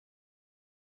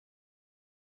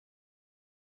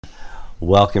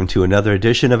Welcome to another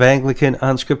edition of Anglican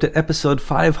Unscripted, episode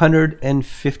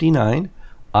 559.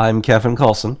 I'm Kevin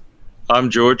Coulson.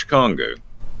 I'm George Congo.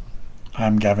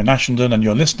 I'm Gavin Ashenden, and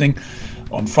you're listening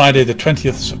on Friday, the 20th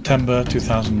of September,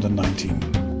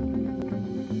 2019.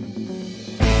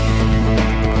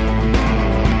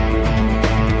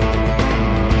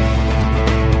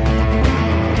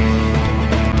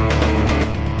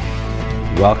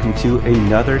 Welcome to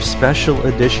another special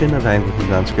edition of Anglican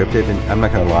Unscripted, and I'm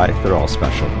not going to lie, they're all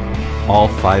special. All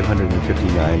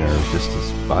 559 are just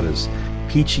about as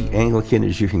peachy Anglican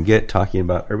as you can get, talking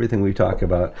about everything we talk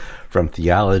about, from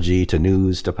theology to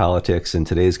news to politics, and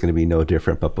today's going to be no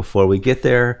different. But before we get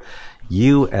there,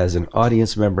 you as an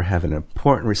audience member have an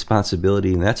important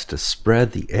responsibility, and that's to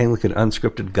spread the Anglican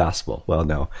Unscripted gospel. Well,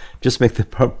 no, just make the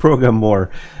program more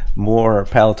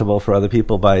palatable for other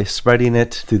people by spreading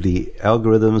it through the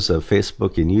algorithms of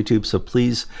Facebook and YouTube. So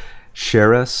please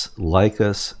share us, like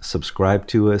us, subscribe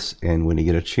to us, and when you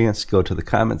get a chance, go to the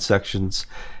comment sections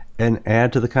and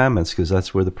add to the comments, because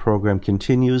that's where the program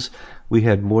continues. We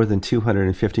had more than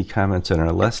 250 comments in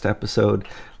our last episode.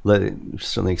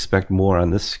 Certainly expect more on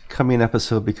this coming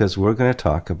episode, because we're going to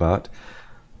talk about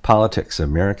politics,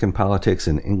 American politics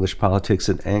and English politics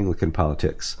and Anglican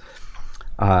politics.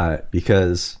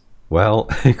 Because, well,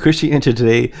 Christianity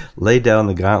Today laid down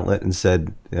the gauntlet and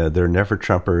said they're never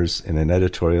Trumpers in an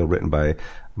editorial written by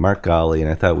Mark Galli.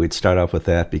 And I thought we'd start off with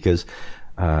that because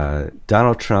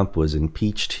Donald Trump was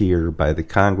impeached here by the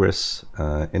Congress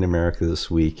in America this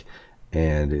week.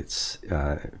 And it's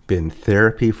been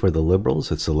therapy for the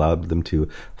liberals. It's allowed them to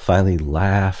finally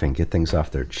laugh and get things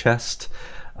off their chest.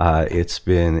 It's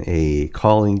been a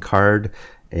calling card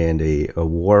and a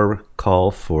war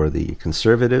call for the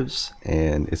conservatives.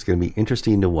 And it's going to be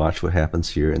interesting to watch what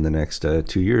happens here in the next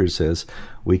 2 years as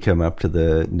we come up to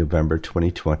the November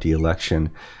 2020 election.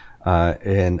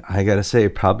 And I got to say,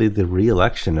 probably the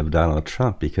re-election of Donald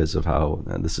Trump, because of how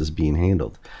this is being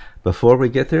handled. Before we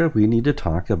get there, we need to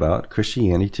talk about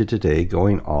Christianity Today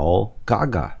going all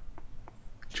gaga.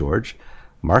 George,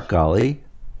 Mark Galli,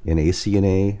 an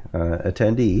ACNA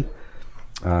attendee,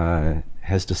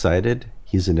 has decided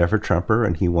he's a never-Trumper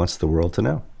and he wants the world to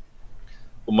know.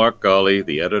 Well, Mark Galli,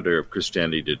 the editor of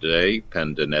Christianity Today,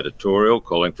 penned an editorial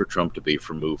calling for Trump to be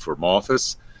removed from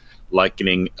office,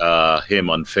 likening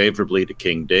him unfavorably to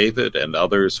King David and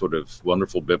other sort of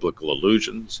wonderful biblical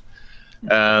allusions.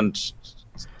 And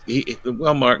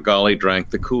Mark Galli drank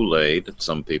the Kool-Aid,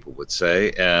 some people would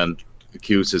say, and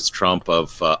accuses Trump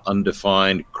of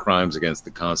undefined crimes against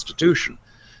the Constitution.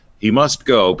 He must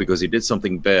go because he did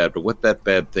something bad, but what that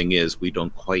bad thing is, we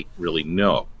don't quite really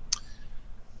know.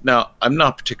 Now, I'm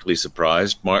not particularly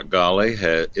surprised. Mark Galli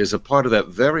is a part of that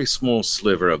very small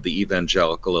sliver of the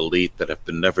evangelical elite that have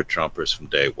been never-Trumpers from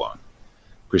day one.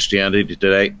 Christianity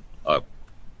Today,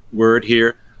 word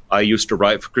here, I used to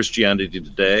write for Christianity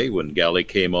Today when Galli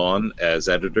came on as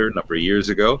editor a number of years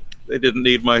ago. They didn't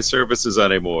need my services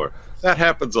anymore. That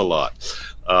happens a lot.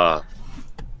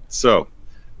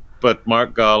 But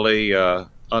Mark Galli,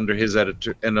 under his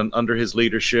editor and under his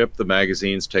leadership, the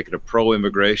magazine's taken a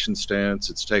pro-immigration stance.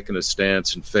 It's taken a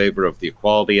stance in favor of the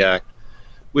Equality Act,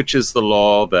 which is the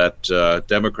law that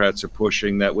Democrats are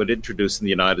pushing that would introduce in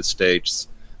the United States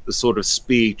the sort of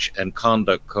speech and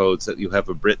conduct codes that you have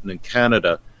in Britain and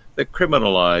Canada that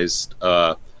criminalized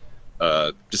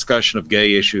discussion of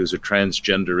gay issues or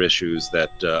transgender issues,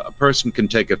 that a person can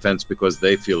take offense because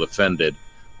they feel offended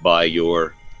by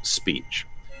your speech.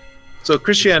 So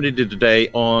Christianity Today,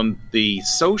 on the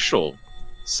social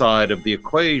side of the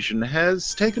equation,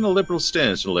 has taken a liberal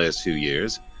stance in the last few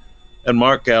years. And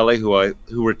Mark Galli, who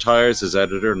retires as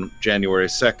editor on January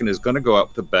 2nd, is going to go out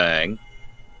with a bang.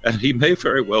 And he may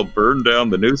very well burn down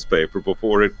the newspaper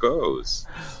before it goes.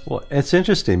 Well, it's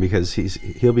interesting because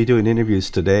he'll be doing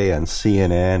interviews today on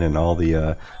CNN and all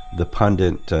the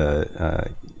pundit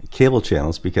cable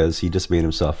channels, because he just made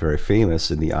himself very famous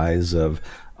in the eyes of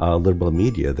liberal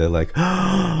media. They're like,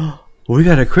 oh, we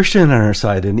got a Christian on our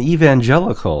side, an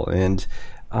evangelical, and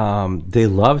they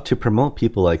love to promote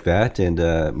people like that. And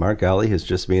Mark Galli has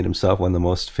just made himself one of the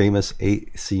most famous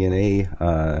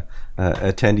CNA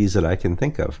attendees that I can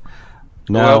think of.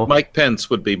 Now, well, Mike Pence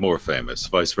would be more famous,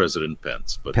 Vice President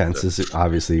Pence. But Pence is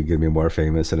obviously going to be more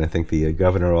famous, and I think the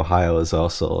governor of Ohio is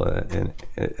also an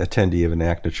attendee of an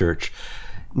ACNA church.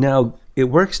 Now, it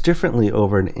works differently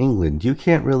over in England. You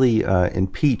can't really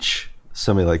impeach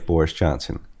somebody like Boris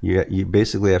Johnson. You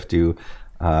basically have to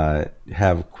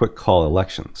have quick call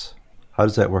elections. How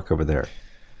does that work over there?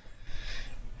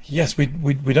 Yes, we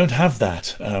don't have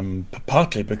that,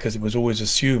 partly because it was always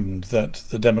assumed that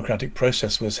the democratic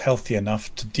process was healthy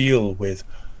enough to deal with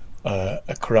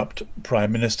a corrupt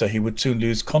prime minister, he would soon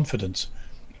lose confidence.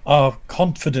 Our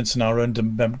confidence in our own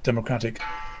democratic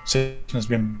system has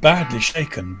been badly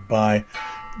shaken by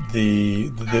the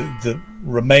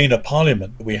Remainer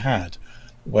parliament that we had,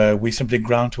 where we simply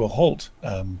ground to a halt.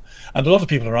 And a lot of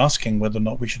people are asking whether or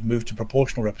not we should move to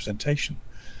proportional representation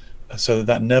so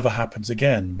that never happens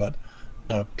again. But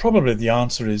probably the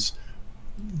answer is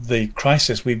the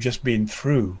crisis we've just been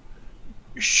through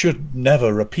should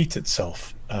never repeat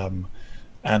itself.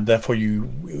 And therefore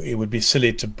it would be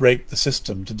silly to break the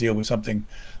system to deal with something.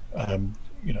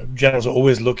 Generals are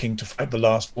always looking to fight the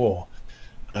last war.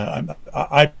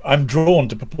 I'm drawn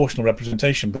to proportional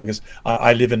representation because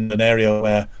I live in an area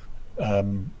where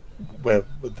the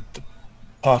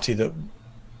party that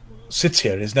sits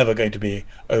here is never going to be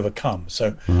overcome.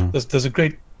 So there's a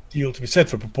great deal to be said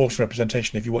for proportional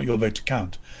representation if you want your vote to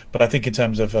count. But I think in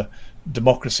terms of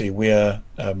democracy, we're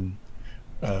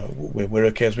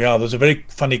okay as we are. There's a very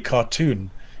funny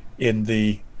cartoon in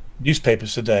the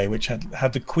newspapers today which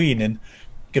had the Queen in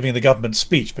giving the government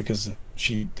speech, because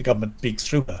the government speaks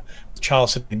through her.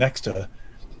 Charles sitting next to her,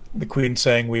 the Queen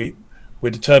saying we're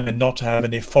determined not to have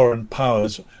any foreign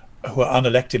powers who are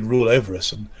unelected rule over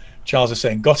us, and Charles is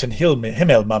saying, "Gott in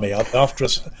Himmel, mummy, after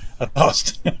us at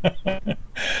last."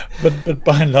 but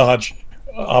by and large,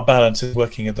 our balance is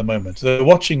working at the moment. So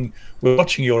we're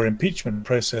watching your impeachment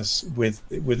process with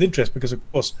interest, because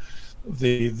of course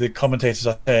the commentators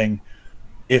are saying,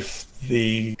 if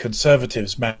the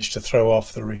Conservatives manage to throw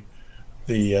off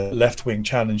the left-wing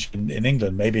challenge in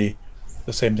England, maybe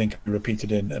the same thing can be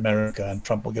repeated in America, and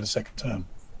Trump will get a second term.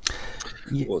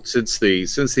 Well, since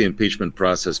the impeachment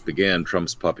process began,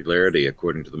 Trump's popularity,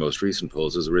 according to the most recent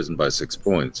polls, has risen by 6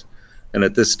 points. And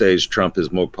at this stage, Trump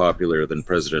is more popular than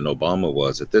President Obama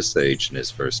was at this stage in his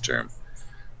first term.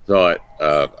 So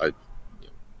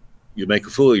you make a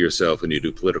fool of yourself when you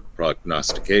do political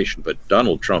prognostication, but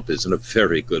Donald Trump is in a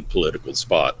very good political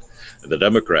spot. And the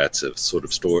Democrats have sort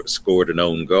of scored an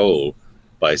own goal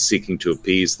by seeking to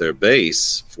appease their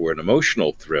base for an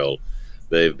emotional thrill.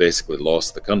 They've basically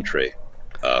lost the country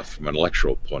from an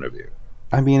electoral point of view.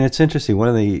 I mean, it's interesting. One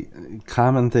of the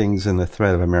common things in the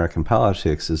thread of American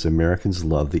politics is Americans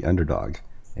love the underdog.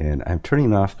 And I'm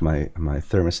turning off my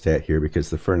thermostat here because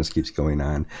the furnace keeps going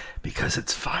on, because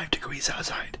it's 5 degrees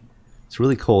outside. It's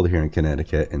really cold here in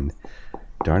Connecticut, and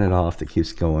darn it all if it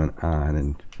keeps going on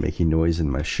and making noise in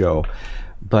my show.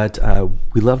 But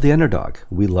we love the underdog.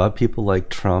 We love people like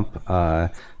Trump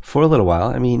for a little while.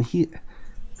 I mean,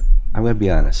 I'm going to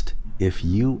be honest. If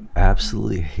you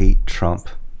absolutely hate Trump,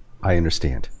 I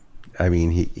understand. I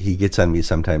mean, he gets on me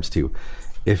sometimes too.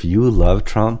 If you love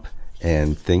Trump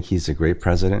and think he's a great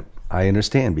president, I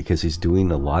understand, because he's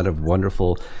doing a lot of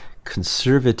wonderful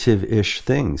conservative-ish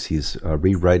things. He's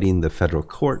rewriting the federal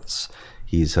courts.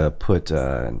 He's put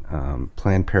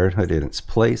Planned Parenthood in its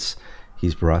place.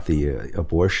 He's brought the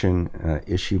abortion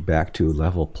issue back to a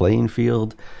level playing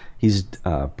field. He's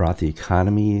brought the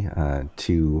economy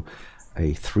to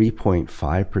a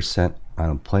 3.5%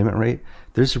 unemployment rate.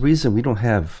 There's a reason we don't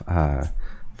have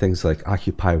things like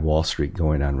Occupy Wall Street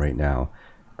going on right now.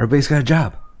 Everybody's got a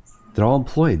job. They're all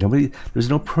employed. There's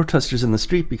no protesters in the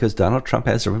street because Donald Trump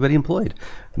has everybody employed.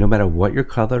 No matter what your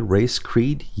color, race,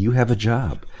 creed, you have a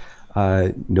job.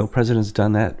 No president's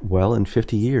done that well in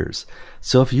 50 years.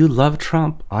 So if you love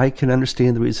Trump, I can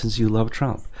understand the reasons you love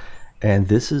Trump. And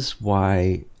this is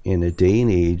why, in a day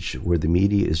and age where the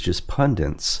media is just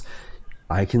pundits,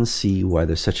 I can see why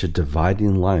there's such a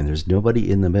dividing line. There's nobody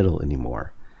in the middle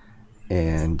anymore.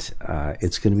 And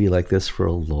it's going to be like this for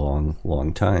a long,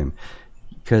 long time.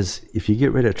 Because if you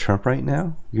get rid of Trump right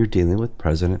now, you're dealing with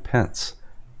President Pence.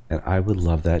 And I would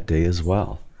love that day as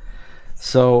well.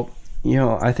 So,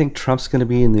 I think Trump's going to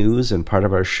be in the news, and part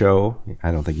of our show,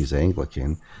 I don't think he's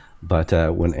Anglican, but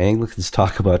when Anglicans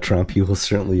talk about Trump, he will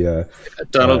certainly...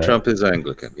 Donald Trump is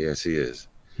Anglican. Yes, he is.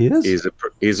 He is?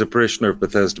 He's a parishioner of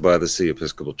Bethesda by the Sea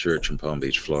Episcopal Church in Palm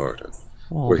Beach, Florida,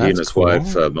 where he and his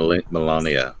wife,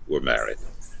 Melania, were married.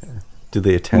 Do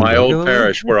they attend my old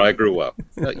parish where I grew up?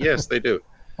 Yes, they do.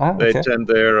 Oh, okay. They attend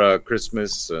their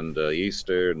Christmas and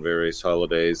Easter and various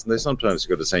holidays, and they sometimes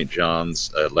go to St.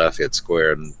 John's at Lafayette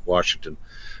Square in Washington.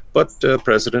 But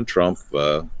President Trump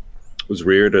was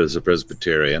reared as a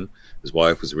Presbyterian. His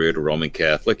wife was reared a Roman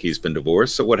Catholic. He's been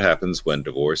divorced. So what happens when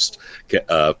divorcees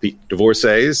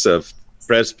of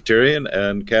Presbyterian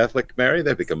and Catholic marry?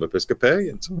 They become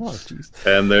Episcopalians. Oh,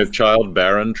 and their child,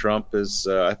 Barron Trump, is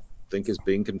I think is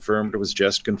being confirmed or was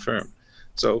just confirmed.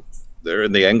 So they're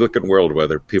in the Anglican world,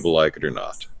 whether people like it or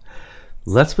not.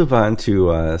 Let's move on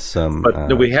to some.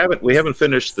 But we haven't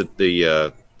finished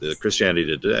the the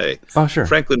Christianity Today. Oh, sure.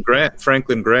 Franklin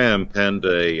Graham penned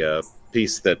a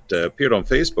piece that appeared on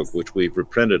Facebook, which we've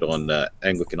reprinted on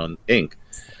Anglican Ink,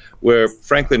 where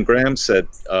Franklin Graham said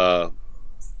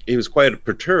he was quite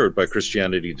perturbed by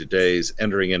Christianity Today's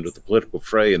entering into the political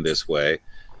fray in this way,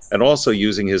 and also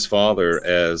using his father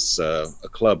as a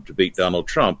club to beat Donald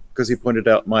Trump, because he pointed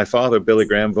out, my father, Billy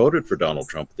Graham, voted for Donald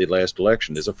Trump at the last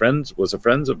election, was a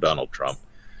friend of Donald Trump,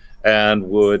 and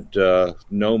would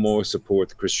no more support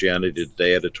the Christianity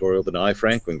Today editorial than I,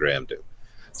 Franklin Graham, do.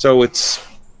 So this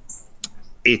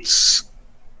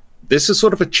is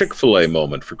sort of a Chick-fil-A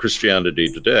moment for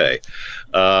Christianity Today.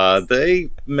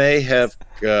 They may have,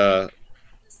 to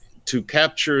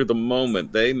capture the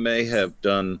moment, they may have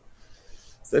done,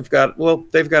 they've got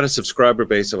a subscriber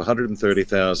base of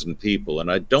 130,000 people,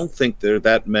 and I don't think there are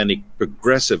that many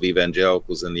progressive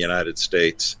evangelicals in the United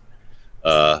States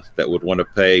that would want to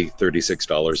pay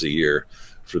 $36 a year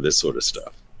for this sort of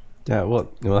stuff. Yeah,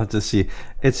 well, we'll have to see.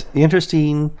 It's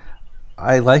interesting.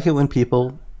 I like it when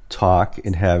people talk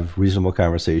and have reasonable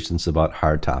conversations about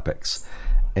hard topics.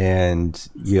 And,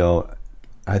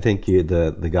 I think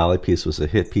the Golly piece was a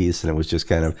hit piece, and it was just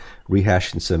kind of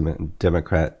rehashing some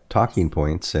Democrat talking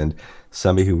points and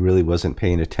somebody who really wasn't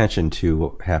paying attention to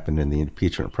what happened in the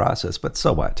impeachment process. But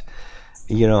so what?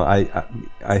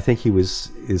 I think he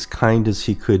was as kind as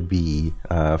he could be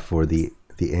for the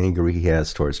anger he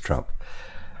has towards Trump.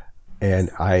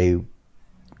 And I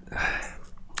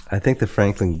think the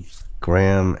Franklin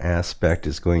Graham aspect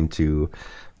is going to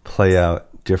play out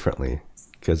differently,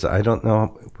 because I don't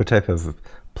know what type of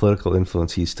political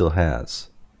influence he still has.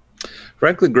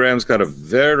 Franklin Graham's got a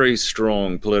very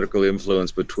strong political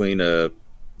influence between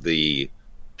the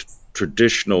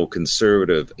traditional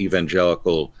conservative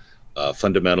evangelical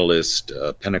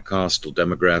fundamentalist Pentecostal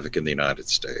demographic in the United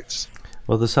States.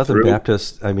 Well, the Southern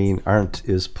Baptists, aren't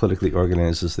as politically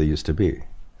organized as they used to be.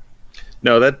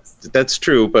 No, that's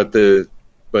true, but the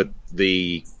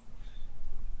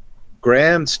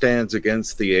Graham stands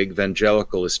against the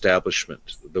evangelical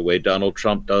establishment, the way Donald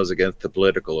Trump does against the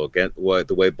political, the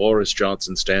way Boris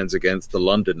Johnson stands against the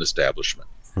London establishment.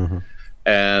 Mm-hmm.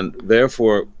 And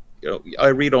therefore, I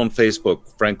read on Facebook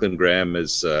Franklin Graham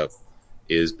is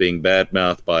being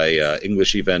badmouthed by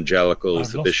English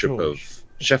evangelicals. The Bishop of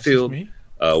Sheffield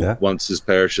wants his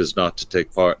parishes not to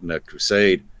take part in that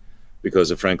crusade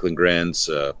because of Franklin Graham's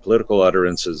political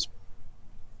utterances.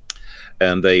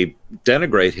 And they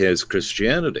denigrate his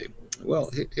Christianity.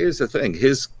 Well, here's the thing.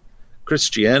 His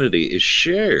Christianity is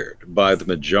shared by the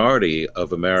majority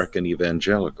of American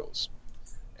evangelicals.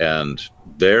 And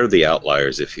they're the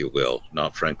outliers, if you will,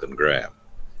 not Franklin Graham.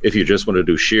 If you just want to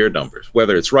do sheer numbers,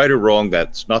 whether it's right or wrong,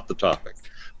 that's not the topic.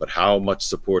 But how much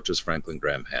support does Franklin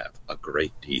Graham have? A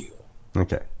great deal.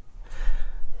 Okay.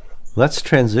 Let's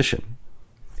transition.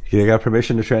 You got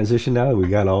permission to transition now? We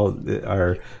got all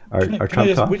our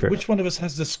Trump talk. Which one of us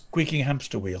has the squeaking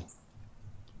hamster wheel?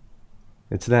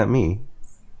 It's not me,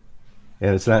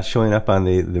 and it's not showing up on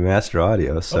the master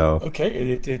audio. So okay,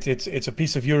 it's a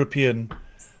piece of European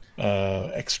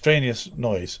extraneous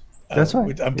noise. That's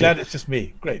right. I'm glad it's just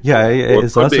me. Great. Yeah,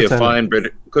 it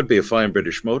could be a fine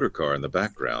British motor car in the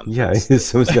background. Yeah,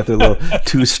 someone's got their little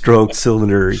two-stroke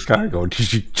cylinder car going.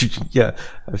 Yeah,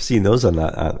 I've seen those on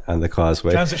the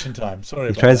causeway. Transition time.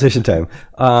 Sorry. Transition time.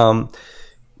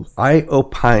 I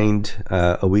opined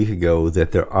a week ago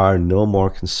that there are no more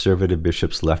conservative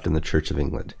bishops left in the Church of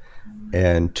England,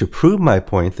 and to prove my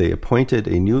point, they appointed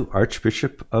a new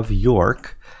Archbishop of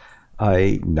York,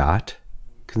 a not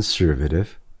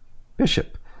conservative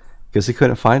bishop. Because they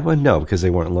couldn't find one? No, because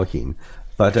they weren't looking.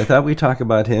 But I thought we'd talk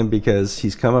about him because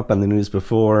he's come up on the news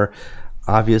before.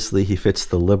 Obviously, he fits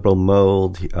the liberal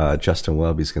mold. Justin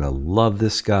Welby's going to love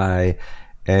this guy.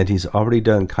 And he's already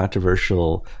done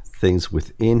controversial things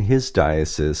within his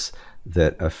diocese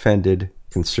that offended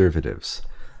conservatives.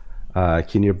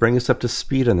 Can you bring us up to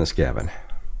speed on this, Gavin?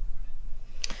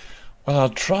 Well, I'll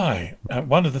try.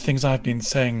 One of the things I've been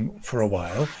saying for a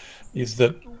while is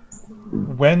that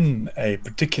when a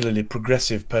particularly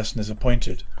progressive person is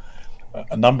appointed,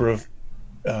 a number of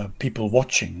people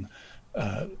watching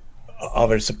are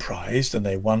very surprised, and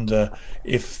they wonder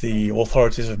if the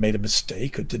authorities have made a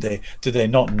mistake, or did they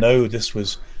not know this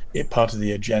was part of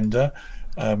the agenda?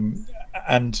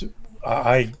 And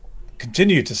I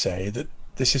continue to say that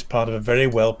this is part of a very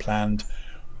well-planned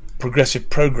progressive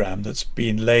program that's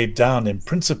been laid down in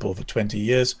principle for 20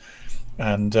 years,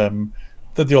 and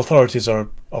that the authorities are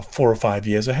 4 or 5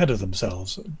 years ahead of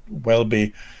themselves.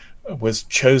 Welby was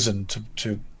chosen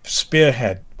to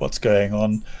spearhead what's going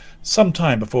on some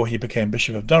time before he became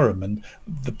Bishop of Durham, and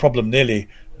the problem nearly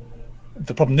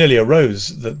the problem nearly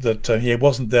arose that he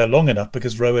wasn't there long enough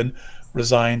because Rowan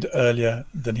resigned earlier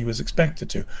than he was expected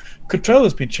to. Cottrell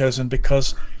has been chosen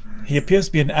because he appears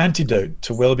to be an antidote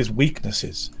to Welby's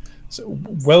weaknesses. So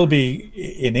Welby,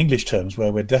 in English terms,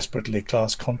 where we're desperately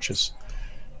class conscious,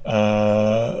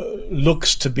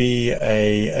 looks to be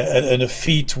an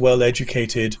effete,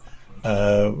 well-educated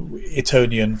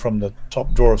Etonian from the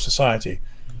top drawer of society.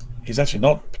 He's actually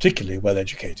not particularly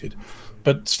well-educated,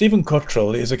 but Stephen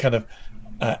Cottrell is a kind of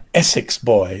Essex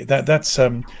boy. That's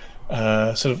sort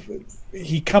of,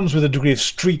 he comes with a degree of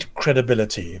street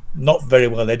credibility, not very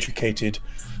well educated,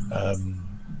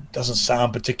 doesn't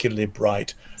sound particularly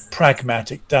bright,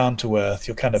 pragmatic, down to earth,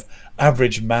 your kind of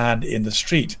average man in the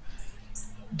street.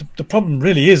 The problem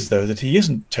really is, though, that he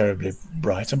isn't terribly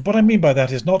bright. And what I mean by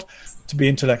that is not to be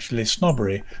intellectually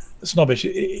snobbish.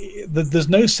 There's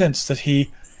no sense that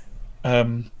he,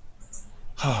 how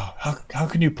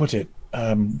can you put it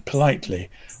politely?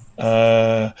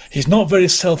 He's not very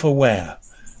self-aware,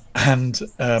 and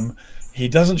he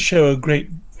doesn't show a great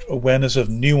awareness of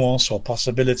nuance or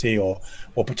possibility or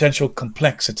potential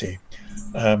complexity.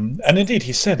 And indeed,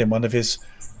 he said in one of his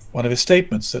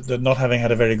statements that not having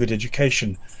had a very good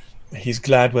education, he's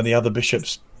glad when the other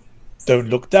bishops don't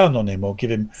look down on him or give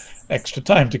him extra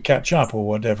time to catch up or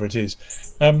whatever it is.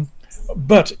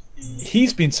 But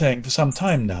he's been saying for some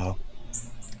time now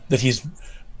that he's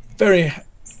very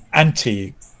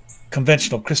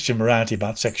anti-conventional Christian morality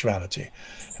about sexuality.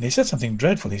 And he said something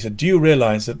dreadful. He said, do you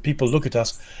realize that people look at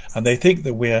us and they think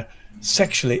that we're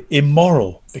sexually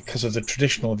immoral because of the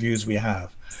traditional views we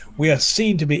have? We are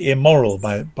seen to be immoral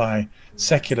by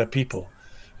secular people.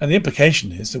 And the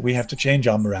implication is that we have to change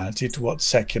our morality to what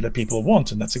secular people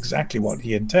want, and that's exactly what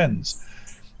he intends.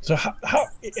 So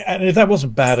and if that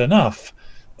wasn't bad enough,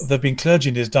 there have been clergy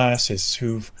in his diocese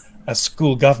who've, as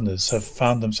school governors, have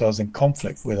found themselves in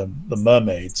conflict with the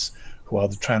Mermaids, who are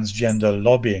the transgender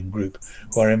lobbying group,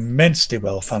 who are immensely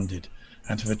well funded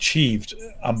and have achieved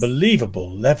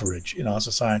unbelievable leverage in our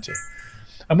society.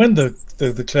 And when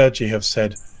the clergy have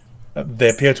said, they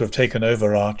appear to have taken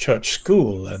over our church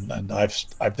school, and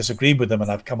I've disagreed with them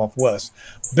and I've come off worse.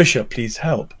 Bishop, please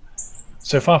help.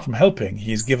 So far from helping,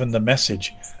 he's given the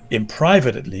message, in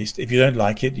private at least, if you don't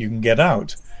like it, you can get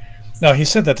out. Now, he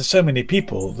said that to so many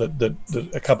people that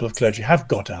a couple of clergy have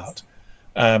got out.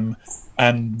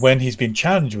 And when he's been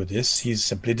challenged with this, he's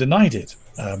simply denied it.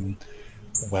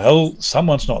 Well,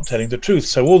 someone's not telling the truth.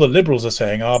 So all the liberals are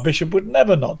saying our bishop would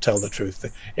never not tell the truth.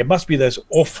 It must be those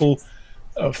awful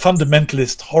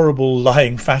fundamentalist, horrible,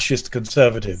 lying, fascist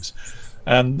conservatives.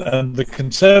 And the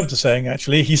conservatives are saying,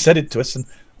 actually, he said it to us, and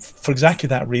for exactly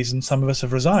that reason, some of us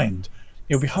have resigned.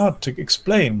 It would be hard to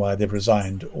explain why they've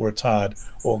resigned or retired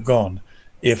or gone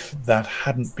if that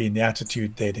hadn't been the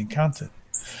attitude they'd encountered.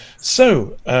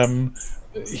 So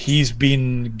he's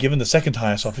been given the second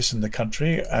highest office in the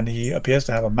country, and he appears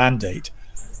to have a mandate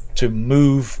to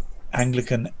move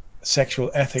Anglican sexual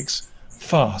ethics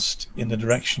fast in the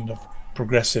direction of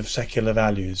progressive secular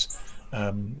values.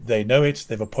 They know it.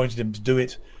 They've appointed him to do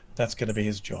it. That's going to be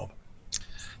his job.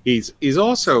 He's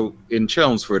also in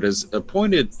Chelmsford has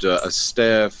appointed a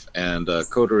staff and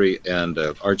coterie and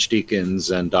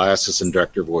archdeacons and diocesan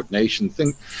director of ordination.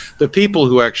 The people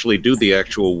who actually do the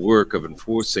actual work of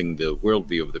enforcing the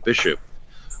worldview of the bishop,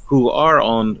 who are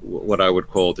on what I would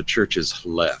call the church's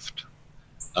left.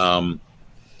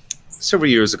 Several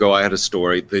years ago, I had a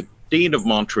story. The Dean of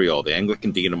Montreal, the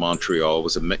Anglican Dean of Montreal,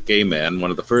 was a gay man,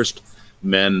 one of the first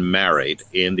men married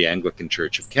in the Anglican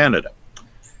Church of Canada.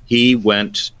 He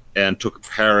went and took a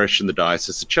parish in the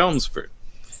Diocese of Chelmsford.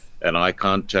 And I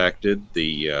contacted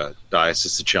the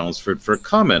Diocese of Chelmsford for a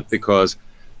comment, because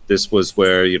this was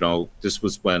where, this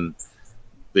was when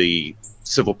the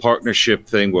civil partnership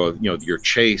thing, well, you're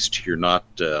chaste, you're not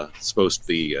supposed to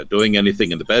be doing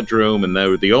anything in the bedroom, and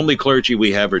they're the only clergy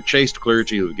we have are chaste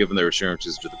clergy who have given their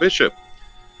assurances to the bishop.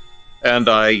 And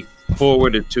I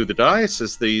forwarded to the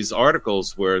diocese these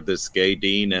articles where this gay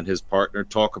dean and his partner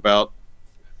talk about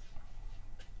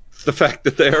the fact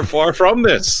that they are far from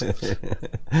this.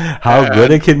 How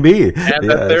good it can be. And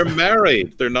that they're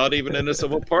married. Not They're even in a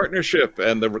civil partnership.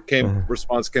 And the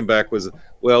response came back was,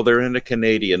 well, they're in a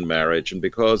Canadian marriage. And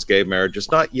because gay marriage is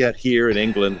not yet here in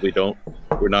England,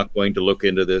 we're not going to look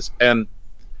into this. And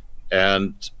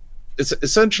it's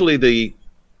essentially the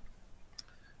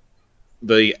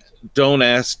don't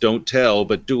ask, don't tell,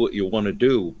 but do what you want to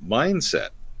do mindset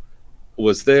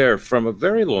was there from a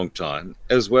very long time,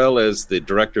 as well as the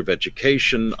director of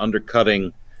education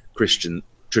undercutting Christian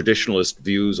traditionalist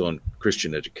views on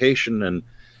Christian education. And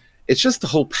it's just the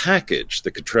whole package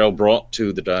that Cottrell brought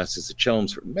to the Diocese of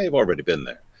Chelmsford. It may have already been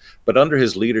there, But under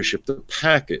his leadership, the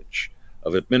package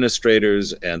of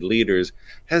administrators and leaders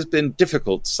has been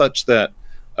difficult, such that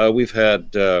we've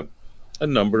had a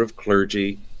number of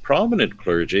clergy, prominent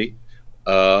clergy,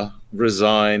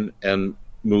 resign and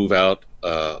move out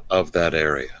of that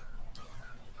area.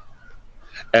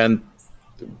 And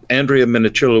Andrea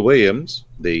Minichillo-Williams,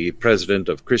 the president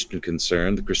of Christian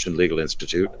Concern, the Christian Legal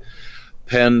Institute,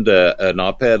 penned an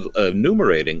op-ed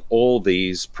enumerating all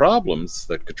these problems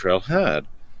that Cottrell had.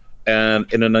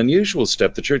 And in an unusual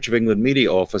step, the Church of England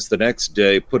Media Office the next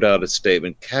day put out a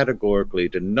statement categorically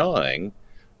denying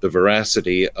the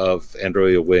veracity of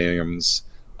Andrea Williams'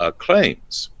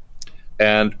 claims.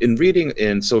 And in reading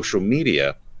in social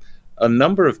media, a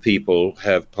number of people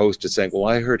have posted saying, well,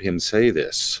 I heard him say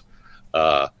this.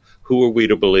 Who are we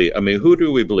to believe? I mean, who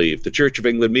do we believe? The Church of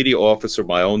England Media Office or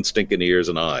my own stinking ears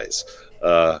and eyes?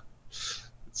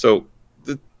 So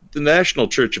the National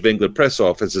Church of England Press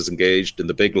Office is engaged in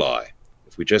the big lie.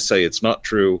 If we just say it's not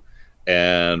true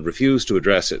and refuse to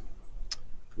address it,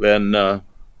 then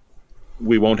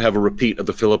we won't have a repeat of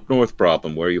the Philip North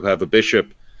problem, where you have a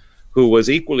bishop who was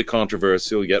equally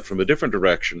controversial, yet from a different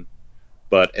direction.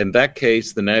 But in that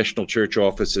case, the National Church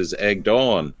offices egged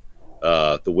on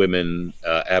the women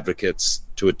advocates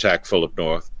to attack Philip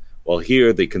North, while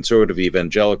here the conservative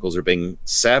evangelicals are being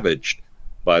savaged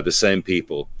by the same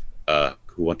people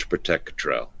who want to protect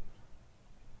Cottrell.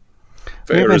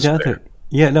 Fair is fair.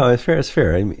 Yeah, no, it's fair. It's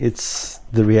fair. I mean, it's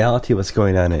the reality of what's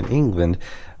going on in England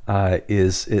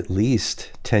is at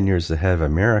least 10 years ahead of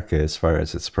America as far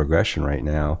as its progression right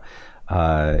now.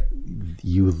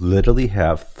 You literally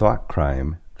have thought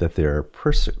crime that they're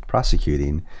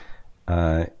prosecuting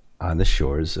on the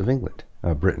shores of England,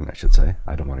 Britain, I should say.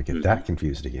 I don't want to get that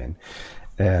confused again.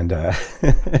 And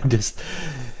just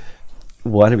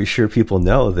want to be sure people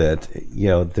know that, you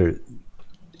know,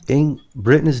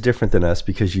 Britain is different than us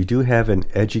because you do have an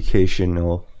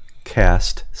educational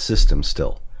caste system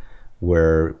still,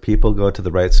 where people go to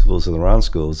the right schools and the wrong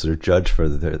schools. They're judged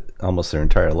for almost their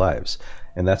entire lives.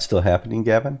 And that's still happening,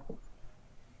 Gavin?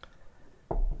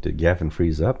 Did Gavin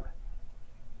freeze up?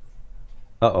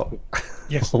 Uh-oh.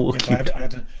 Yes,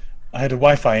 I had a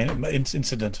Wi-Fi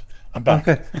incident. I'm back.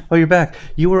 Okay. Oh, you're back.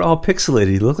 You were all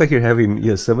pixelated. You look like you're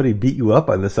having somebody beat you up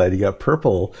on the side. You got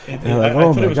purple. I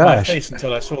thought it was my face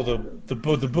until I saw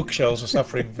the bookshelves are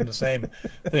suffering from the same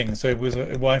thing. So it was a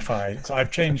Wi-Fi. So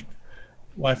I've changed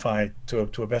Wi-Fi to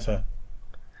a better,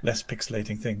 less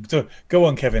pixelating thing. So go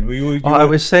on, Kevin. I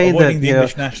was saying that the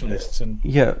English nationalists and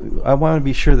I want to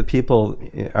be sure that people,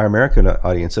 our American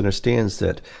audience, understands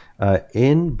that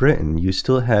in Britain you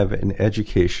still have an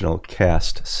educational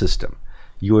caste system.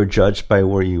 You are judged by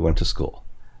where you went to school.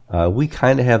 We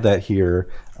kind of have that here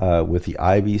with the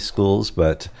Ivy schools,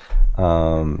 but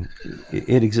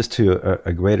it exists to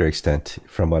a greater extent,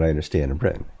 from what I understand, in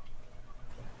Britain.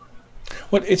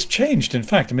 Well, it's changed, in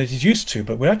fact. I mean, it used to,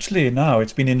 but we're actually now,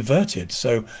 it's been inverted.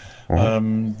 So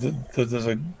there's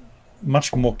a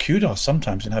much more kudos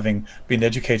sometimes in having been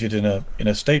educated in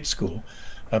a state school.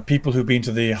 People who've been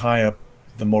to the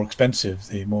more expensive,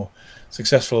 the more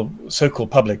successful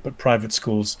so-called public but private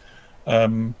schools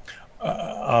carry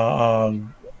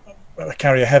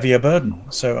a heavier burden.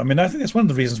 So, I mean, I think that's one of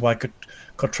the reasons why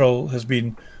Cottrell has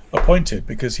been appointed,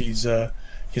 because he's a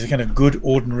kind of good,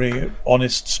 ordinary,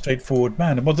 honest, straightforward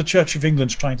man. And what the Church of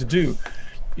England's trying to do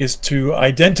is to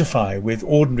identify with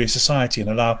ordinary society and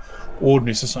allow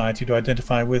ordinary society to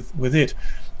identify with it.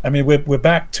 I mean, we're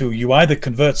back to, you either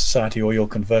convert society or you're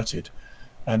converted.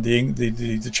 And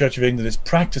the Church of England is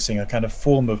practicing a kind of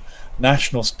form of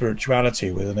national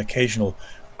spirituality with an occasional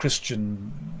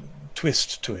Christian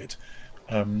twist to it,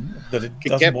 that it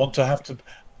doesn't want to have to.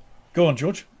 Go on,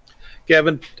 George.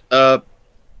 Gavin,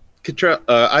 Cottrell,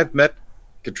 I've met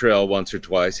Cottrell once or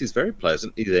twice. He's very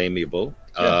pleasant. He's amiable,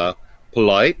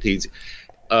 polite.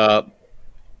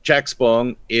 Jack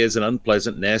Spong is an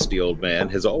unpleasant, nasty old man.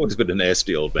 Has always been a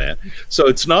nasty old man. So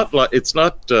it's not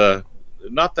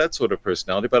that sort of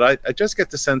personality. But I just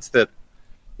get the sense that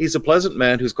he's a pleasant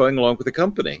man who's going along with the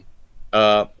company,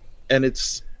 and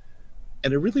it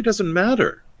really doesn't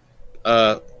matter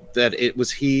that it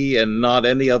was he and not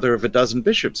any other of a dozen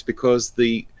bishops, because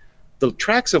the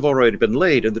tracks have already been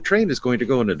laid and the train is going to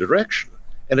go in a direction.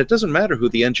 And it doesn't matter who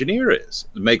the engineer is.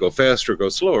 It may go faster or go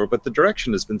slower, but the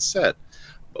direction has been set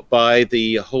by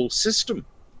the whole system.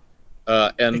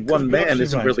 And one man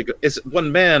isn't really good.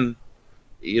 One man,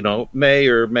 may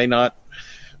or may not,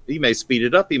 he may speed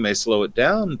it up, he may slow it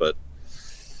down, but,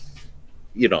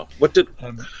 what did...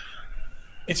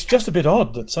 it's just a bit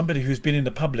odd that somebody who's been in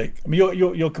the public. I mean,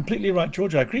 you're completely right,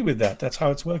 George. I agree with that. That's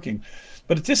how it's working.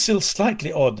 But it is still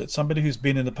slightly odd that somebody who's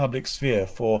been in the public sphere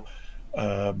for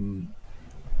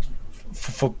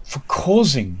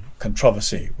causing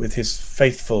controversy with his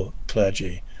faithful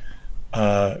clergy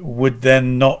would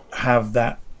then not have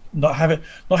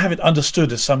it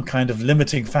understood as some kind of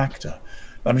limiting factor.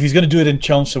 I mean, if he's going to do it in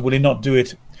Chelmsford, will he not do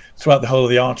it throughout the whole of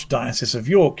the Archdiocese of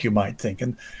York, you might think?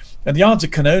 And the answer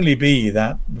can only be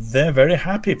that they're very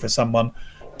happy for someone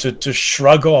to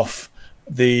shrug off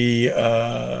the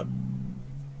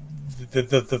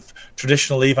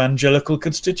traditional evangelical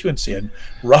constituency and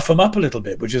rough them up a little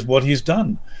bit, which is what he's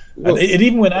done. Well, and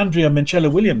even when Andrea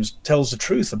Minchella Williams tells the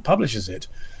truth and publishes it,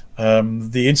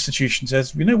 the institution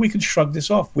says, we can shrug this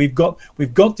off. We've got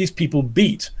these people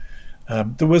beat.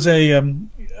 There was a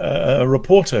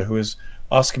reporter who was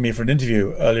asking me for an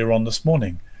interview earlier on this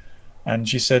morning, and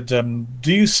she said,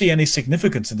 "Do you see any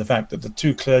significance in the fact that the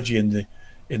two clergy in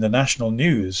the national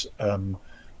news?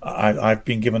 I've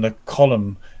been given a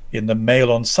column in the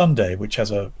Mail on Sunday, which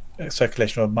has a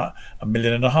circulation of 1.5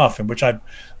 million, in which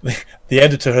the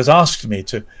editor has asked me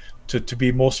to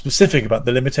be more specific about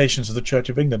the limitations of the Church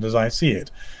of England as I see it.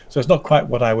 So it's not quite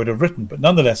what I would have written, but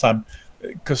nonetheless,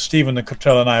 because Stephen and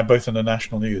Cottrell and I are both in the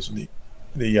national news, and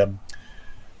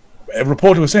a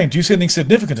reporter was saying, do you see anything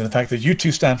significant in the fact that you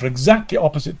two stand for exactly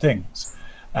opposite things?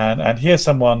 And here's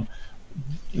someone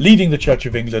leading the Church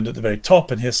of England at the very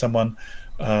top, and here's someone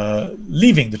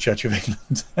leaving the Church of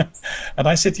England. And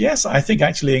I said, yes, I think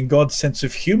actually in God's sense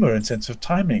of humor and sense of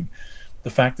timing, the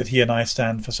fact that he and I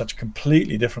stand for such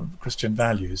completely different Christian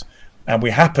values, and we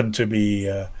happen to be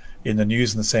in the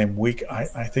news in the same week,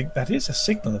 I think that is a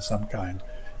signal of some kind.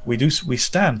 We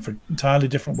stand for entirely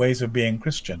different ways of being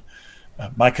Christian.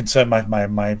 My concern,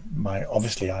 my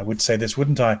obviously I would say this,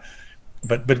 wouldn't I?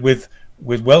 But with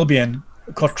Welby and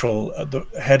Cottrell at the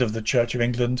head of the Church of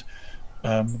England,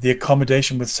 the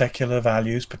accommodation with secular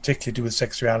values, particularly to do with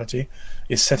sexuality,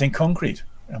 is set in concrete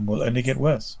and will only get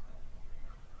worse.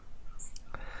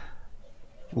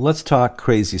 Let's talk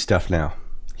crazy stuff now.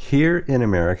 Here in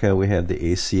America, we have the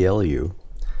ACLU,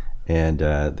 and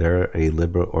they're a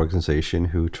liberal organization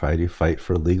who try to fight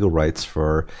for legal rights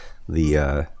for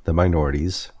the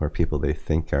minorities, or people they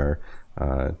think are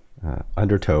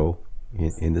undertow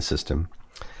in the system.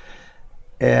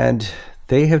 And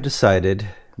they have decided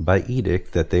by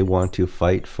edict that they want to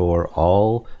fight for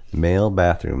all male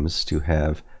bathrooms to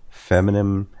have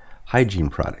feminine hygiene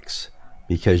products,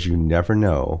 because you never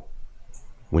know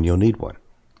when you'll need one.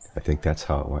 I think that's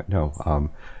how it went.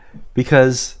 No,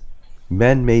 because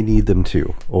men may need them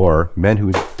too, or men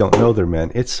who don't know they're men.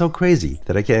 It's so crazy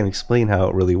that I can't explain how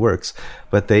it really works.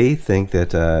 But they think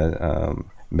that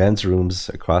men's rooms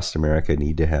across America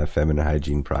need to have feminine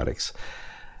hygiene products.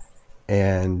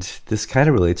 And this kind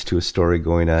of relates to a story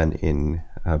going on in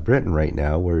Britain right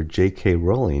now, where J.K.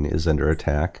 Rowling is under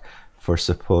attack for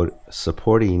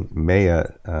supporting Maya.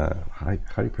 How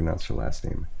do you pronounce her last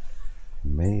name?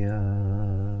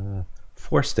 Maya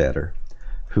Forstater,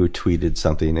 who tweeted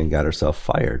something and got herself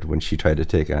fired when she tried to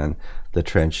take on the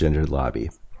transgender lobby.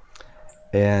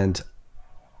 And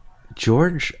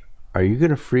George, are you going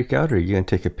to freak out, or are you going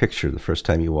to take a picture the first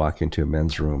time you walk into a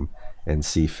men's room and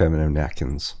see feminine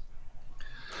napkins?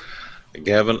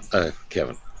 Kevin,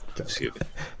 excuse me.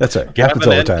 That's right. Happens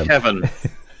all the time. Kevin,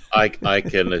 I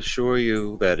can assure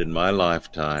you that in my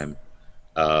lifetime,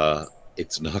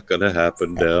 it's not going to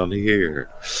happen down here.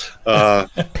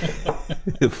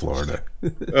 Florida.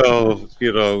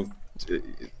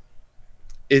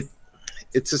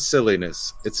 It's a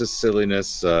silliness. It's a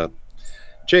silliness.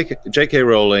 J.K.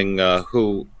 Rowling,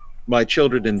 who my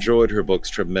children enjoyed her books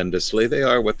tremendously. They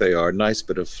are what they are, nice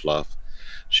bit of fluff.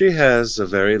 She has a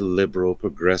very liberal,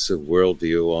 progressive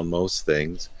worldview on most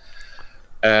things.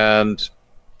 And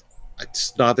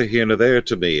it's neither here nor there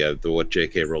to me what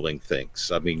J.K. Rowling thinks.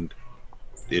 I mean,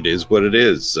 it is what it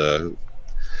is.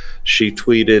 She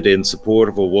tweeted in support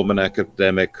of a woman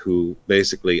academic who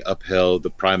basically upheld the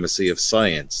primacy of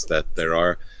science, that there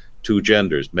are two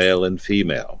genders, male and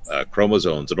female,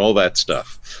 chromosomes and all that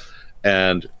stuff.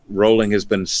 And Rowling has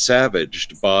been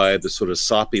savaged by the sort of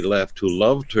soppy left who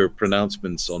loved her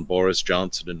pronouncements on Boris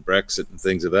Johnson and Brexit and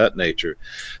things of that nature.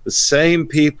 The same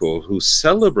people who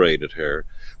celebrated her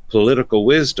political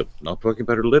wisdom, not talking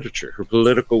about her literature, her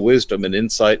political wisdom and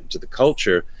insight into the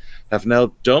culture, have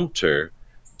now dumped her,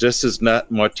 just as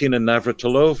Martina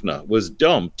Navratilova was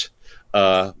dumped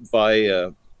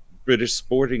by British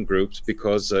sporting groups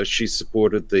because she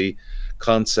supported the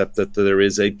concept that there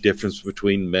is a difference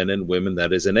between men and women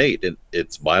that is innate, and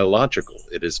it's biological.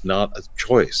 It is not a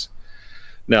choice.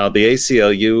 Now, the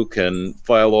ACLU can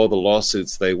file all the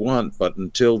lawsuits they want, but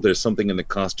until there's something in the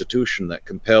Constitution that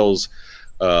compels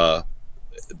the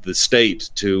state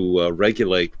to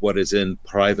regulate what is in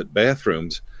private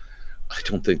bathrooms, I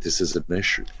don't think this is an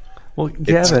issue. Well,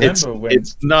 Gavin,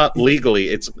 it's not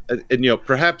legally. And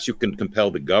perhaps you can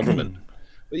compel the government,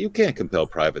 but you can't compel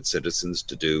private citizens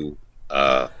to do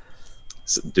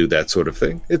that sort of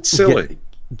thing. It's silly.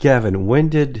 Gavin, when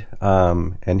did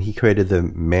and he created the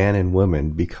man and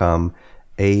woman become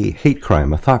a hate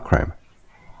crime, a thought crime?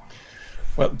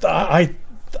 Well,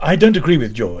 I don't agree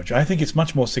with George. I think it's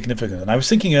much more significant. And I was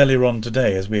thinking earlier on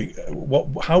today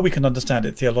how we can understand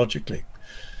it theologically.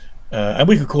 And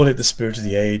we could call it the spirit of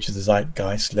the age, the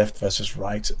zeitgeist, left versus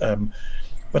right.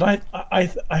 But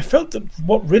I felt that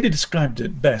what really described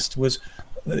it best was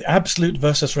the absolute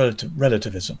versus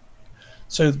relativism.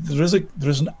 So there is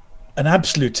an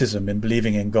absolutism in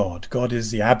believing in God. God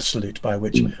is the absolute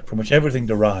from which everything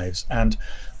derives. And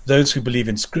those who believe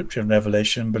in Scripture and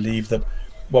Revelation believe that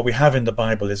what we have in the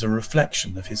Bible is a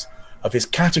reflection of his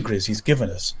categories he's given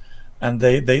us, and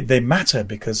they matter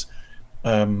because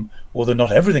although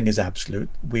not everything is absolute,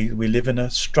 we live in a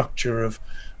structure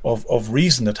of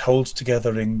reason that holds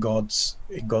together in God's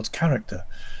character.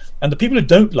 And the people who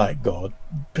don't like God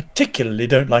particularly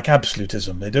don't like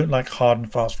absolutism. They don't like hard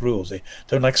and fast rules. They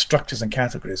don't like structures and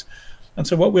categories. And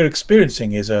so what we're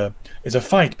experiencing is a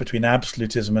fight between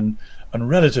absolutism and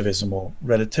relativism, or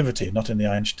relativity, not in the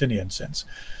Einsteinian sense.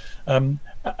 And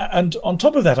on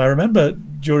top of that, I remember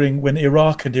when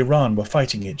Iraq and Iran were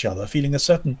fighting each other, feeling a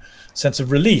certain sense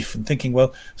of relief and thinking,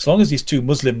 well, as long as these two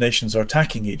Muslim nations are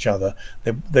attacking each other,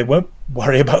 they won't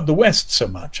worry about the West so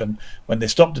much. And when they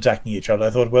stopped attacking each other, I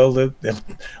thought, well,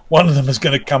 one of them is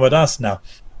going to come at us now.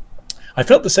 I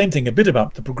felt the same thing a bit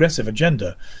about the progressive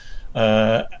agenda,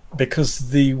 because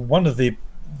one of the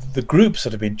groups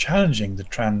that have been challenging the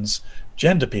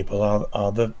transgender people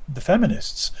are the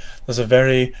feminists. There's a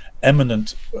very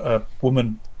eminent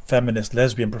woman feminist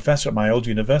lesbian professor at my old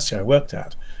university I worked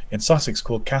at in Sussex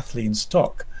called Kathleen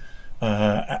Stock,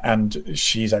 and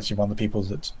she's actually one of the people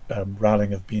that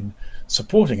Rowling have been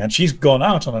supporting, and she's gone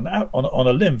out on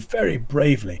a limb very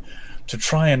bravely to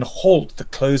try and halt the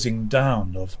closing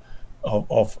down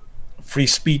of free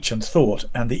speech and thought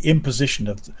and the imposition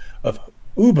of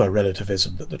uber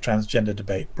relativism that the transgender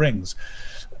debate brings.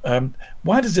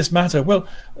 Why does this matter? Well,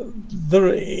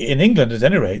 in England, at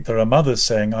any rate, there are mothers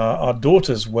saying our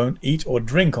daughters won't eat or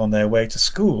drink on their way to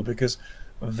school because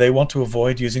they want to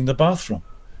avoid using the bathroom.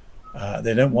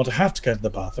 They don't want to have to go to the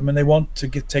bathroom, and they want to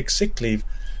take sick leave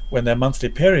when their monthly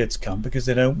periods come because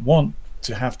they don't want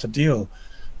to have to deal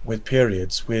with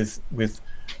periods with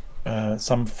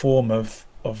some form of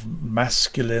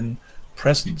masculine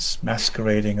presence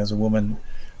masquerading as a woman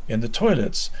in the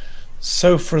toilets.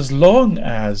 So for as long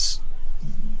as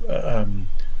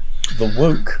the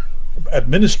woke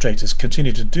administrators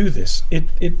continue to do this,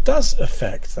 it does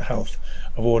affect the health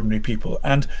of ordinary people.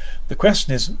 And the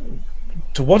question is,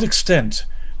 to what extent,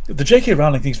 the J.K.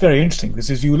 Rowling thing is very interesting, because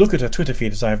as you look at her Twitter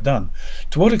feed, as I've done,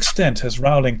 to what extent has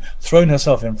Rowling thrown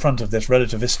herself in front of this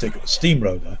relativistic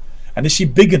steamroller, and is she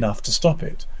big enough to stop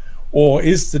it? Or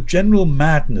is the general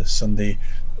madness and the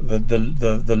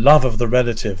love of the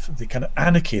relative, the kind of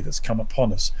anarchy that's come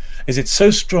upon us, is it so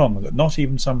strong that not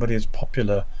even somebody as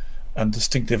popular and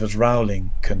distinctive as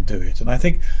Rowling can do it? And I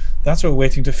think that's what we're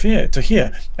waiting to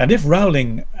hear. And if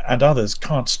Rowling and others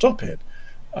can't stop it,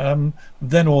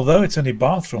 then although it's only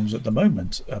bathrooms at the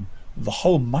moment, the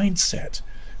whole mindset,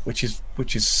 which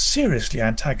is seriously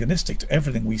antagonistic to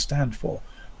everything we stand for,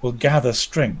 will gather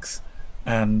strength,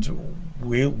 and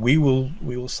we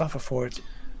will suffer for it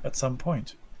at some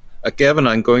point. Gavin,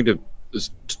 I'm going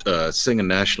to sing a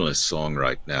nationalist song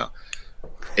right now.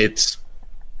 It's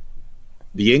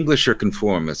the English are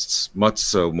conformists, much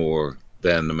so more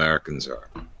than Americans are.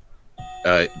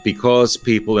 Because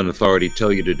people in authority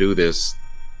tell you to do this,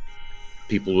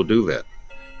 people will do that.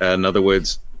 In other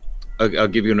words, I'll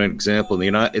give you an example. The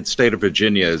United State of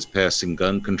Virginia is passing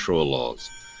gun control laws.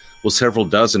 Well, several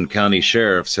dozen county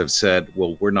sheriffs have said,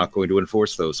 well, we're not going to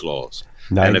enforce those laws.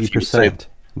 90%.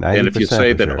 And if you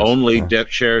say that only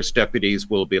sheriff's deputies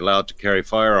will be allowed to carry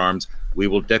firearms, we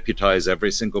will deputize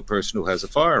every single person who has a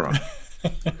firearm.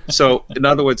 So, in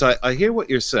other words, I hear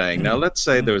what you're saying. Now, let's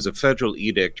say there's a federal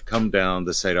edict come down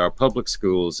to say our public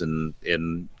schools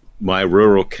in my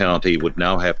rural county would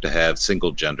now have to have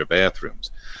single-gender bathrooms.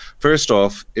 First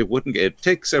off, it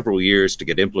takes several years to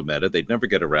get implemented. They'd never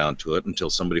get around to it until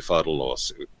somebody filed a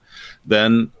lawsuit.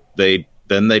 Then they'd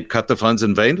cut the funds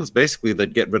in vain. Basically,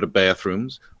 they'd get rid of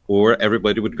bathrooms, or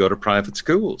everybody would go to private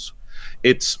schools.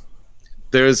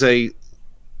 There's a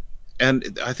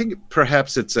and I think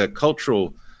perhaps it's a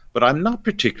cultural, but I'm not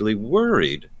particularly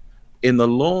worried in the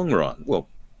long run. Well,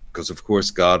 because of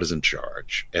course God is in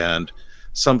charge, and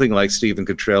something like Stephen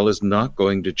Cottrell is not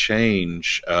going to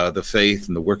change the faith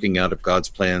and the working out of God's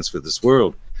plans for this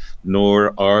world,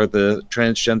 nor are the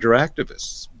transgender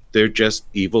activists. They're just,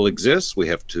 evil exists. We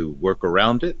have to work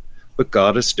around it, but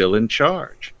God is still in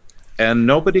charge. And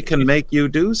nobody can make you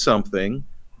do something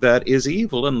that is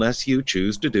evil unless you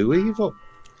choose to do evil.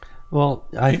 Well,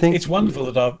 I think it's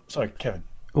wonderful that sorry, Kevin.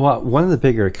 Well, one of the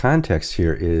bigger contexts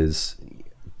here is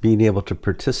being able to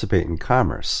participate in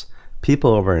commerce.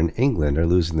 People over in England are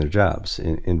losing their jobs.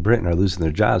 In Britain are losing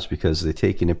their jobs because they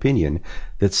take an opinion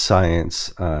that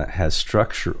science has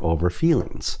structure over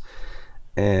feelings.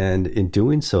 And in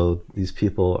doing so, these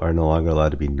people are no longer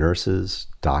allowed to be nurses,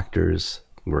 doctors,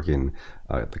 working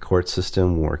the court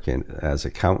system, working as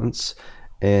accountants.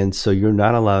 And so you're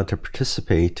not allowed to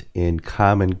participate in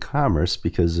common commerce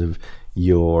because of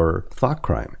your thought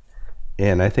crime.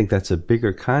 And I think that's a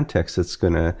bigger context that's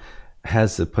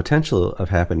has the potential of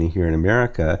happening here in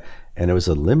America. And it was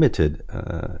a limited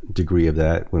degree of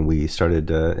that when we started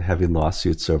having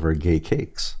lawsuits over gay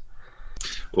cakes.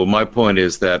 Well, my point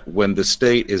is that when the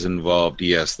state is involved,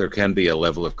 yes, there can be a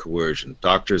level of coercion.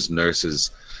 Doctors, nurses,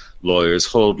 lawyers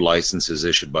hold licenses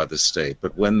issued by the state.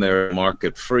 But when they're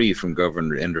market free from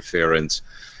government interference,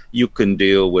 you can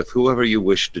deal with whoever you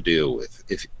wish to deal with.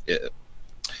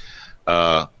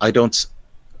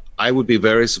 I would be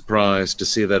very surprised to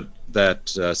see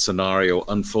that scenario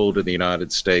unfold in the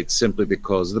United States simply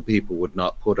because the people would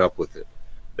not put up with it.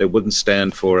 They wouldn't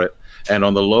stand for it. And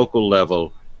on the local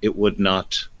level, it would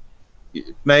not.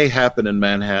 It may happen in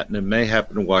Manhattan, it may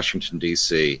happen in Washington,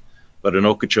 D.C., but in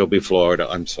Okeechobee, Florida,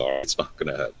 I'm sorry, it's not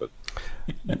going to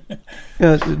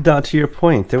happen. Now, to your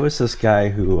point, there was this guy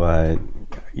who,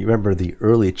 you remember the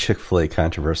early Chick-fil-A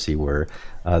controversy where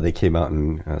they came out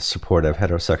in support of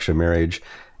heterosexual marriage,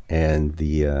 and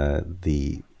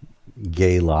the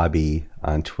gay lobby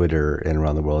on Twitter and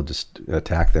around the world just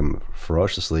attacked them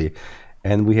ferociously.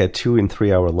 And we had 2 and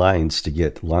 3 hour lines to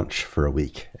get lunch for a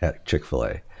week at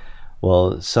Chick-fil-A.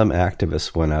 Well, some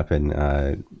activist went up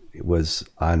and was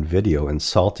on video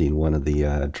insulting one of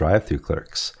the drive-through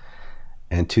clerks.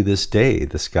 And to this day,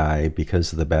 this guy,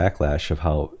 because of the backlash of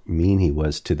how mean he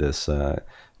was to this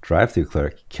drive-through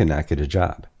clerk, cannot get a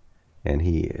job. And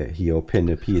he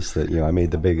opined a piece that, I made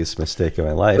the biggest mistake of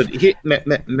my life. But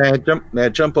may I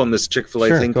jump on this Chick-fil-A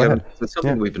Sure, thing, go Kevin? ahead. It's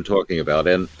something we've been talking about,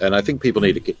 and I think people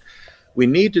need to we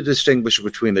need to distinguish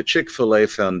between the Chick-fil-A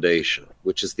Foundation,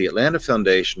 which is the Atlanta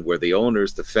Foundation where the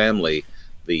owners, the family,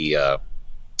 the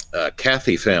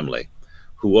Cathy family,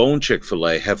 who own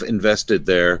Chick-fil-A, have invested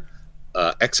their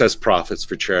excess profits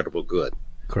for charitable good.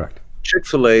 Correct.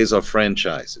 Chick-fil-A's are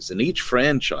franchises, and each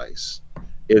franchise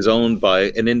is owned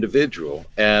by an individual,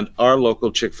 and our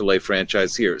local Chick-fil-A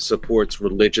franchise here supports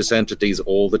religious entities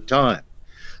all the time.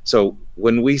 So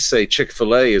when we say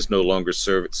Chick-fil-A is no longer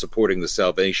supporting the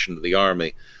Salvation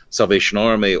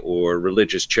Army, or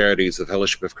religious charities of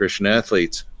Fellowship of Christian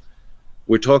Athletes,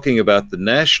 we're talking about the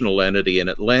national entity in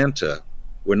Atlanta.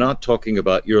 We're not talking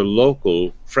about your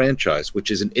local franchise,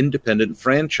 which is an independent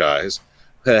franchise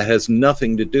that has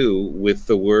nothing to do with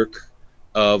the work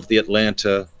of the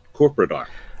Atlanta corporate arm.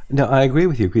 No, I agree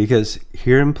with you, because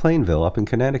here in Plainville, up in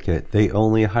Connecticut, they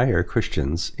only hire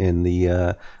Christians in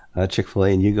the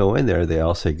Chick-fil-A, and you go in there, they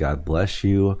all say, God bless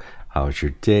you, how's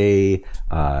your day?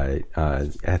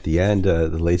 At the end, the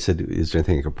lady said, is there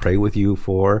anything I can pray with you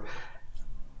for?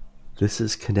 This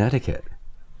is Connecticut.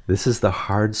 This is the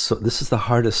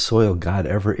hardest soil God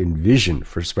ever envisioned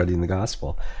for spreading the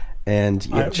gospel. And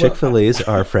Chick-fil-A's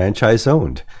are franchise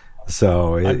owned.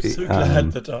 So I'm so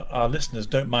glad that our listeners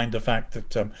don't mind the fact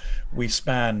that we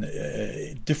span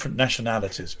different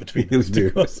nationalities between us,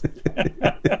 because,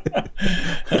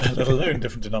 let alone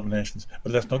different denominations.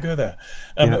 But let's not go there,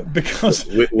 because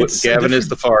Gavin is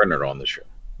the foreigner on the show.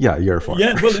 Yeah, you're a foreigner.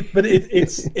 Yeah, well, but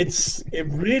it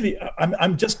really.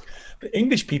 I'm just. The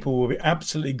English people will be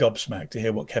absolutely gobsmacked to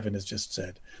hear what Kevin has just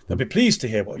said. They'll be pleased to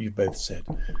hear what you both said.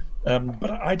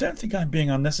 But I don't think I'm being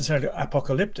unnecessarily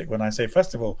apocalyptic when I say,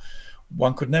 first of all,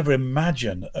 one could never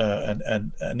imagine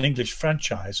an English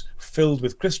franchise filled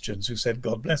with Christians who said,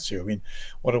 God bless you. I mean,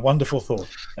 what a wonderful thought.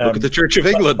 Look at the Church of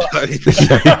England.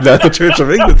 Not the Church of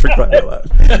England, for crying out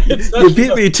loud. You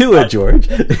beat me to it, George.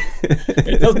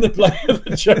 It doesn't apply to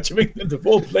the Church of England, of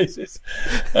all places.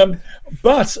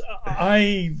 But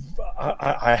I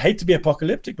hate to be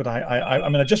apocalyptic, but I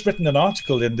mean, I've just written an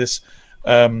article in this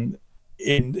in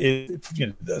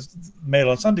Mail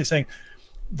on Sunday saying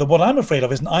that what I'm afraid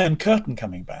of is an iron curtain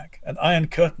coming back, an iron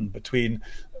curtain between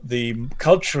the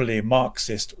culturally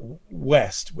Marxist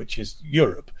West, which is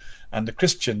Europe, and the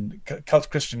Christian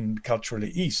culturally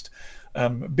East,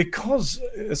 because,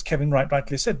 as Kevin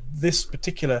rightly said, this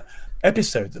particular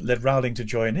episode that led Rowling to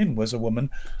join in was a woman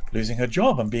losing her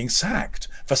job and being sacked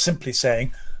for simply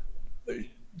saying,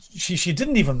 she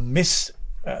didn't even miss,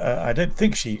 I don't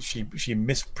think she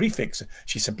missed prefix.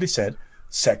 She simply said,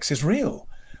 sex is real.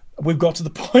 We've got to the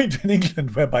point in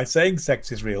England where by saying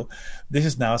sex is real, this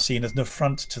is now seen as an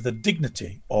affront to the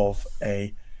dignity of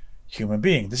a human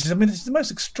being. This is the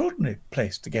most extraordinary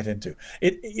place to get into.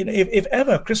 If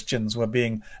ever Christians were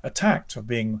being attacked or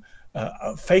being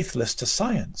faithless to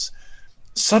science,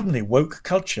 suddenly woke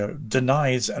culture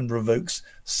denies and revokes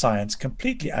science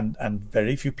completely, and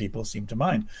very few people seem to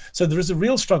mind. So there is a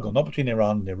real struggle, not between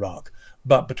Iran and Iraq,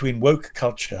 but between woke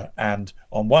culture and,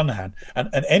 on one hand, and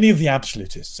any of the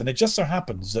absolutists. And it just so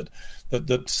happens that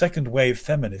the second wave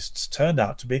feminists turned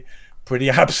out to be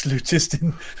pretty absolutist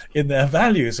in their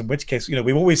values, in which case,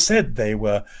 we've always said they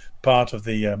were part of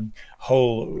the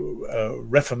whole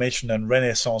Reformation and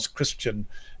Renaissance Christian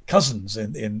cousins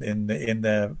in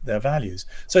their values.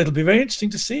 So it'll be very interesting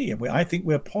to see. I think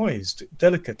we're poised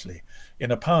delicately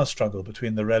in a power struggle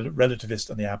between the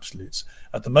relativists and the absolutes,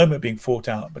 at the moment being fought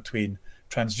out between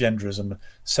transgenderism,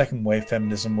 second wave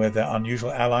feminism, where their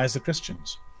unusual allies, the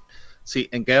Christians. See,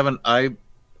 and Gavin, I'm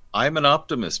an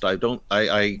optimist. I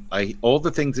all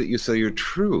the things that you say are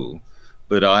true,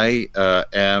 but I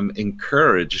am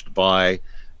encouraged by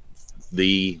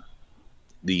the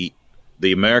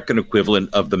American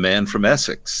equivalent of the man from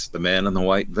Essex, the man in the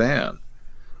white van,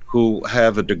 who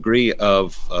have a degree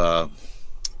of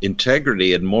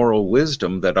integrity and moral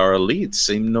wisdom that our elites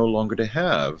seem no longer to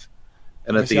have.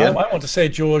 And at the end, I want to say,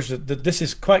 George, that this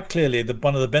is quite clearly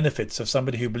one of the benefits of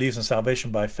somebody who believes in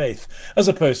salvation by faith, as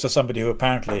opposed to somebody who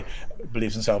apparently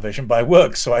believes in salvation by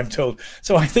works, so I'm told.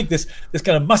 So I think this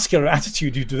kind of muscular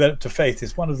attitude you develop to faith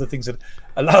is one of the things that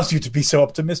allows you to be so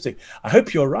optimistic. I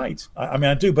hope you're right. I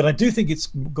mean, I do, but I do think it's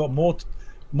got more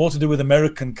to do with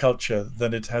American culture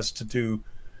than it has to do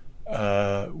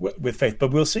with faith.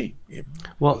 But we'll see.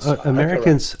 Well,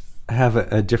 Americans have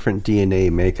a different DNA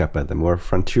makeup of them. We're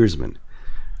frontiersmen.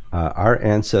 Our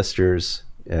ancestors,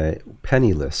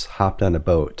 penniless, hopped on a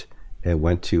boat and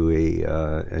went to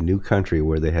a new country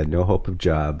where they had no hope of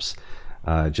jobs,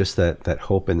 just that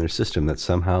hope in their system that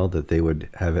somehow that they would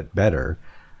have it better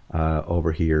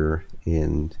over here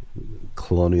in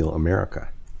colonial America.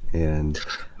 And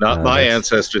not my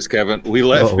ancestors, Kevin. We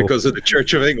left because of the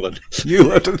Church of England. You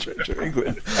left the Church of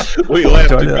England. We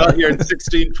left and got here in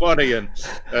 1620,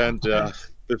 and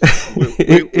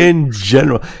in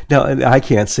general. Now, I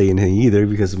can't say anything either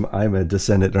because I'm a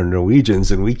descendant of Norwegians,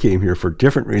 and we came here for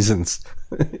different reasons.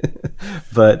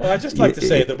 But I'd just like to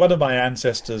say that one of my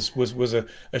ancestors was a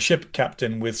ship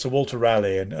captain with Sir Walter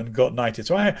Raleigh and got knighted.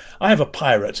 So I have a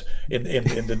pirate in the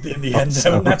end.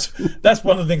 Awesome. And that's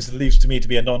one of the things that leads to me to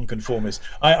be a nonconformist.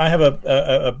 I have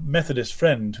a Methodist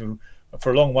friend who,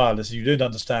 for a long while, said, "You don't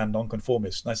understand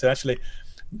nonconformists." And I said, actually,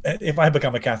 if I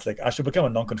become a Catholic, I should become a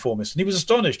nonconformist. And he was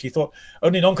astonished. He thought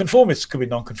only nonconformists could be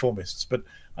nonconformists. But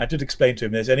I did explain to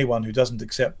him there's anyone who doesn't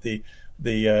accept the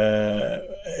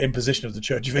imposition of the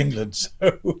Church of England.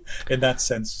 So in that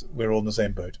sense, we're all in the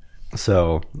same boat.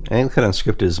 So Anglican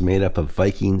Unscripted is made up of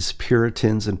Vikings,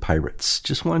 Puritans, and pirates.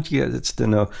 Just want you guys to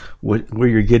know where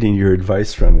you're getting your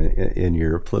advice from in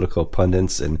your political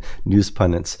pundits and news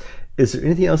pundits. Is there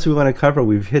anything else we want to cover?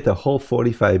 We've hit the whole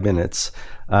 45 minutes.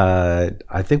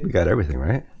 I think we got everything,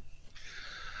 right?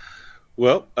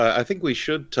 Well, I think we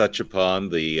should touch upon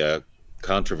the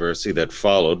controversy that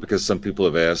followed, because some people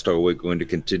have asked, are we going to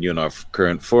continue in our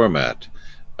current format?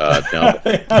 Now,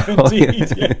 Indeed,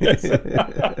 yes.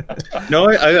 No,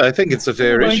 I think it's a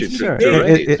fair issue. Sure.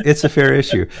 It's a fair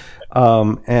issue.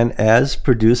 And as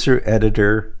producer,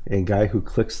 editor, and guy who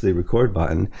clicks the record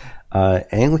button,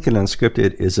 Anglican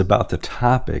Unscripted is about the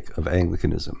topic of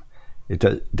Anglicanism. It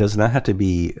does not have to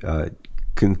be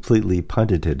completely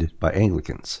pundited by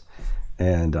Anglicans.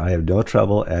 And I have no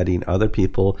trouble adding other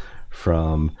people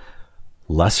from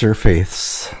lesser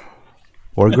faiths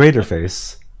or greater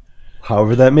faiths,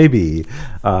 however that may be,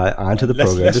 onto the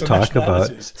program to talk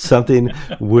about something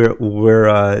we're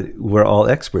all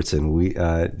experts in. We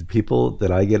people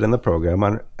that I get in the program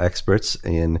are experts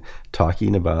in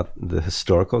talking about the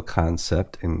historical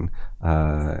concept and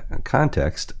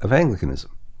context of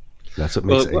Anglicanism. That's what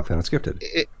makes Anglican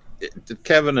Unscripted.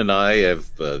 Kevin and I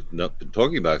have been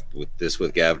talking about this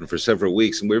with Gavin for several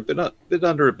weeks, and we've been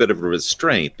under a bit of a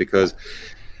restraint, because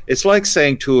it's like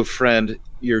saying to a friend,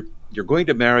 you're going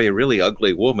to marry a really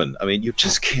ugly woman. I mean, you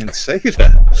just can't say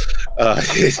that.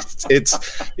 It's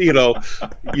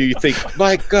you think,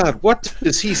 my God, what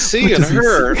does he see in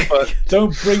her? But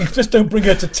don't bring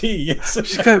her to tea.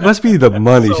 It must be the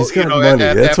money. So, she's got money.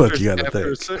 That's what you got to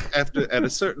think. At a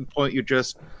certain point, you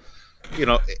just.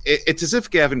 It's as if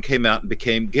Gavin came out and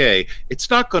became gay. It's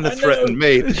not going to threaten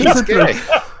me that he's gay.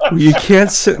 You can't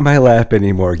sit in my lap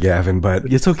anymore, Gavin, but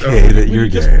it's okay that you're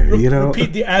gay.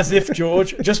 Repeat the as if,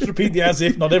 George. Just repeat the as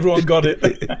if. Not everyone got it.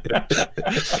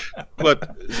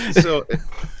 But so,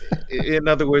 in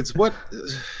other words, what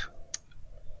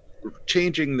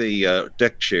changing the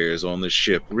deck chairs on the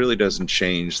ship really doesn't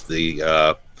change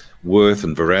the worth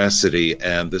and veracity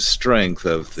and the strength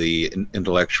of the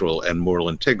intellectual and moral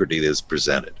integrity that is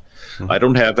presented. I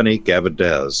don't have any, Gavin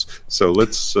does. So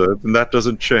and that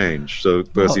doesn't change. So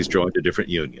because he's joined a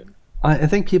different union. I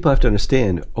think people have to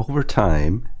understand over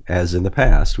time, as in the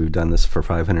past, we've done this for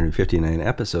 559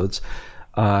 episodes,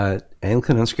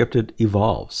 Anglican Unscripted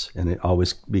evolves, and it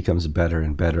always becomes better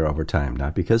and better over time.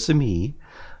 Not because of me,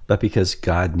 but because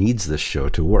God needs this show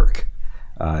to work.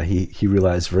 He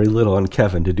relies very little on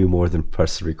Kevin to do more than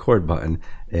press the record button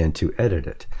and to edit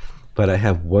it. But I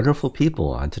have wonderful people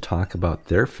on to talk about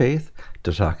their faith,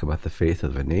 to talk about the faith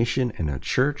of a nation and a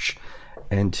church,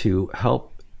 and to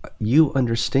help you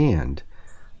understand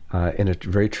in a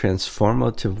very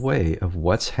transformative way of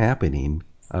what's happening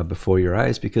before your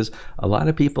eyes. Because a lot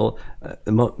of people,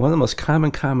 one of the most common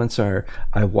comments are,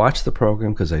 I watch the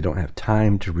program because I don't have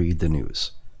time to read the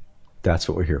news. That's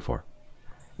what we're here for.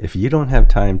 If you don't have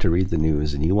time to read the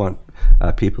news and you want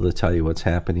people to tell you what's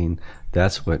happening,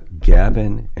 that's what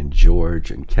Gavin and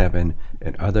George and Kevin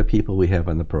and other people we have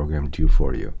on the program do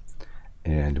for you.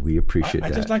 And we appreciate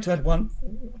that. I'd just like to add one.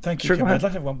 Thank you, sure, Kevin. I'd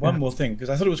like to add one more thing,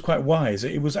 because I thought it was quite wise.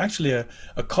 It was actually a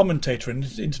commentator in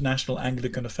international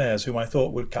Anglican affairs whom I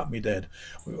thought would cut me dead.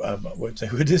 I won't say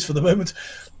who it is for the moment.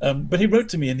 But he wrote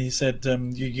to me and he said,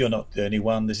 you're not the only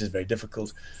one. This is very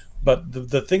difficult. But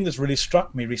the thing that's really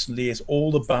struck me recently is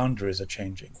all the boundaries are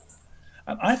changing.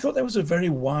 And I thought that was a very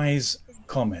wise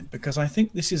comment, because I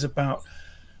think this is about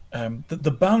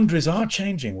the boundaries are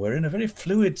changing. We're in a very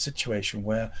fluid situation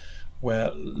where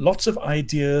lots of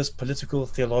ideas, political,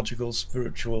 theological,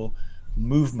 spiritual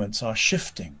movements are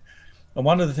shifting. And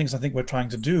one of the things I think we're trying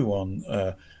to do on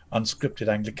Unscripted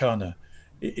Anglicana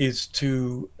is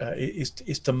to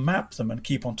map them and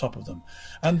keep on top of them.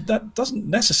 And that doesn't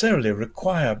necessarily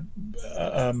require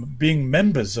being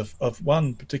members of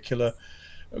one particular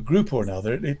group or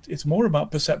another. It's more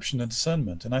about perception and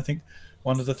discernment. And I think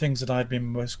one of the things that I've been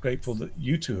most grateful that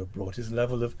you two have brought is a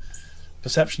level of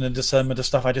perception and discernment of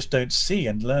stuff I just don't see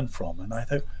and learn from. And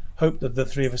I hope that the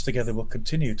three of us together will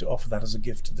continue to offer that as a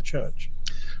gift to the church.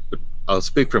 I'll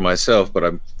speak for myself, but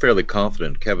I'm fairly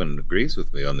confident Kevin agrees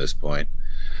with me on this point.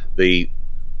 The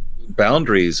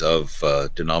boundaries of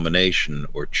denomination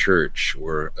or church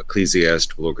or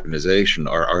ecclesiastical organization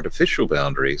are artificial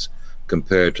boundaries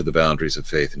compared to the boundaries of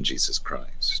faith in Jesus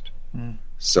Christ.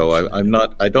 So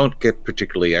I don't get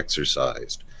particularly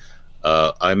exercised.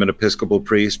 I'm an Episcopal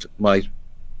priest. My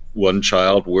one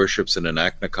child worships in an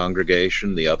ACNA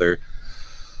congregation. The other,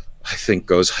 I think,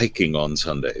 goes hiking on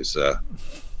Sundays.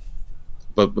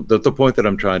 But the point that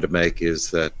I'm trying to make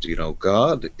is that,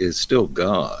 God is still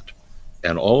God.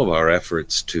 And all of our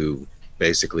efforts to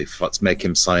basically make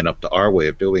him sign up to our way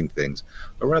of doing things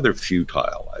are rather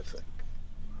futile, I think.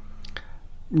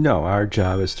 No, our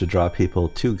job is to draw people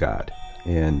to God.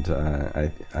 And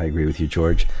I agree with you,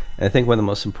 George. And I think one of the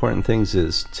most important things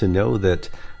is to know that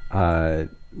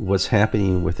what's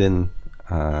happening within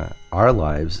our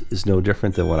lives is no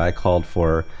different than what I called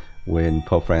for when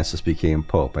Pope Francis became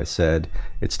Pope. I said,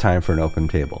 it's time for an open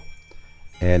table.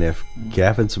 And if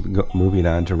Gavin's moving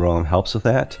on to Rome helps with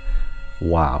that,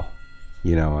 wow.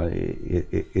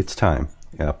 It's time.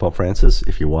 Pope Francis,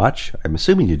 if you watch, I'm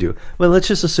assuming you do. Well, let's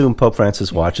just assume Pope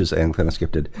Francis watches Anglican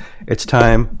Unscripted. It's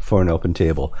time for an open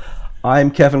table.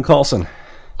 I'm Kevin Carlson.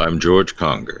 I'm George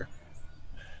Conger.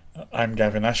 I'm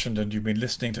Gavin Ashland, and you've been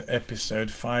listening to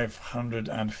episode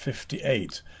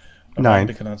 558 of 9.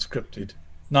 Anglican Unscripted.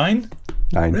 9?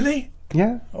 9. Really?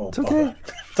 Yeah, oh, it's okay. Bother.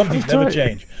 Something's never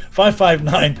changed.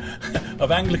 559 of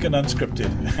Anglican Unscripted.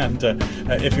 And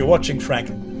if you're watching, Frank,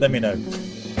 let me know.